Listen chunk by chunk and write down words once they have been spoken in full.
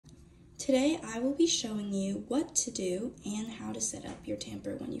Today I will be showing you what to do and how to set up your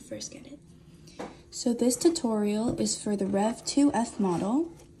tamper when you first get it. So this tutorial is for the Rev 2F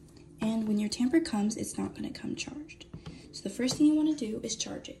model, and when your tamper comes, it's not going to come charged. So the first thing you want to do is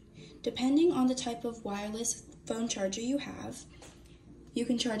charge it. Depending on the type of wireless phone charger you have, you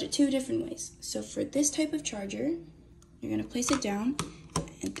can charge it two different ways. So for this type of charger, you're going to place it down,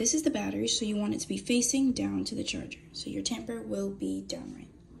 and this is the battery, so you want it to be facing down to the charger. So your tamper will be downright.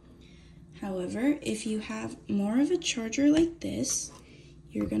 However, if you have more of a charger like this,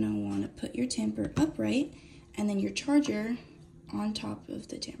 you're going to want to put your tamper upright and then your charger on top of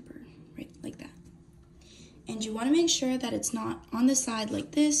the tamper, right, like that. And you want to make sure that it's not on the side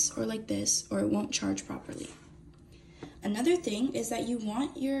like this, or it won't charge properly. Another thing is that you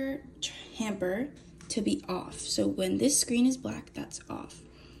want your tamper to be off. So when this screen is black, that's off.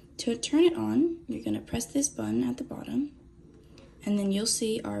 To turn it on, you're going to press this button at the bottom, and then you'll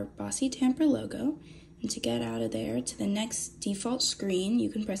see our BOSeTAMPER logo. And to get out of there to the next default screen, you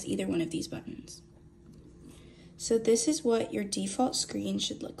can press either one of these buttons. So this is what your default screen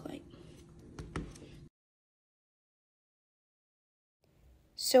should look like.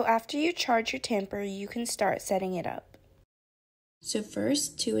 So after you charge your tamper, you can start setting it up. So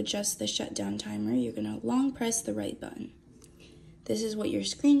first, to adjust the shutdown timer, you're going to long press the right button. This is what your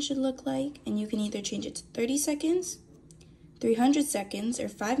screen should look like, and you can either change it to 30 seconds, 300 seconds, or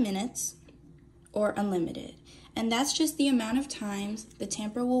 5 minutes, or unlimited. And that's just the amount of times the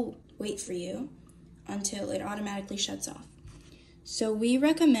tamper will wait for you until it automatically shuts off. So we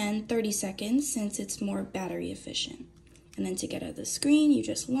recommend 30 seconds since it's more battery efficient. And then to get out of the screen, you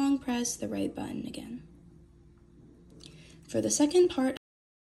just long press the right button again. For the second part,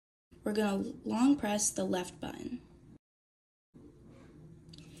 we're going to long press the left button.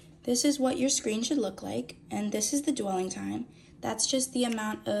 This is what your screen should look like, and this is the dwelling time. That's just the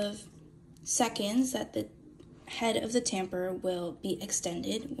amount of seconds that the head of the tamper will be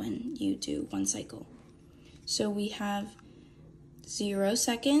extended when you do one cycle. So we have 0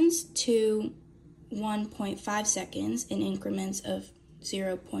 seconds to 1.5 seconds in increments of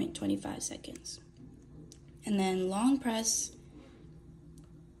 0.25 seconds. And then long press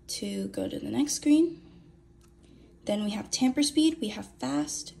to go to the next screen. Then we have tamper speed. We have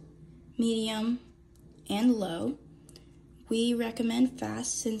fast, medium, and low. We recommend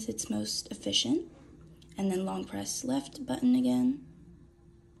fast since it's most efficient. And then long press left button again.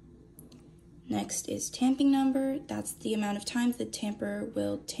 Next is tamping number. That's the amount of times the tamper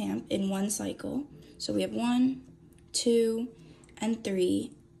will tamp in one cycle. So we have 1, 2, and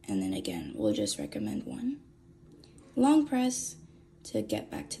 3. And then again, we'll just recommend 1. Long press to get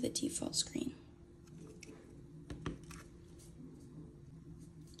back to the default screen.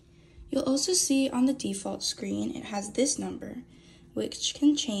 You'll also see on the default screen, it has this number, which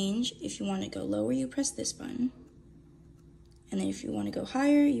can change. If you want to go lower, you press this button. And then if you want to go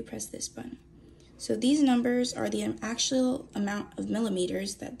higher, you press this button. So these numbers are the actual amount of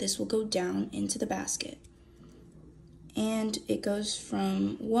millimeters that this will go down into the basket. And it goes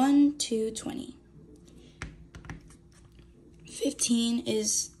from 1 to 20. 15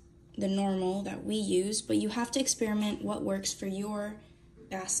 is the normal that we use, but you have to experiment what works for your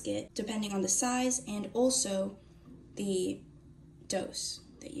basket depending on the size and also the dose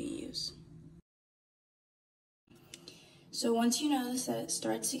that you use. So once you notice that it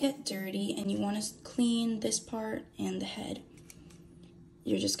starts to get dirty and you want to clean this part and the head,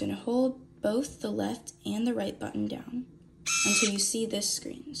 you're just going to hold both the left and the right button down until you see this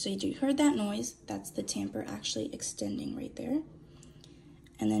screen. So you heard that noise, that's the tamper actually extending right there.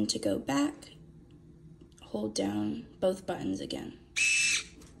 And then to go back, hold down both buttons again.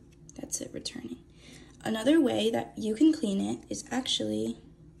 That's it, returning. Another way that you can clean it is actually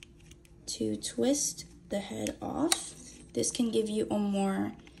to twist the head off. This can give you a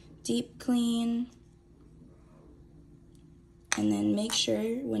more deep clean. And then make sure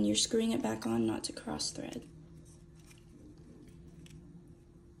when you're screwing it back on not to cross thread.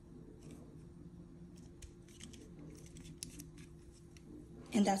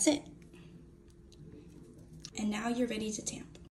 And that's it. And now you're ready to tamp.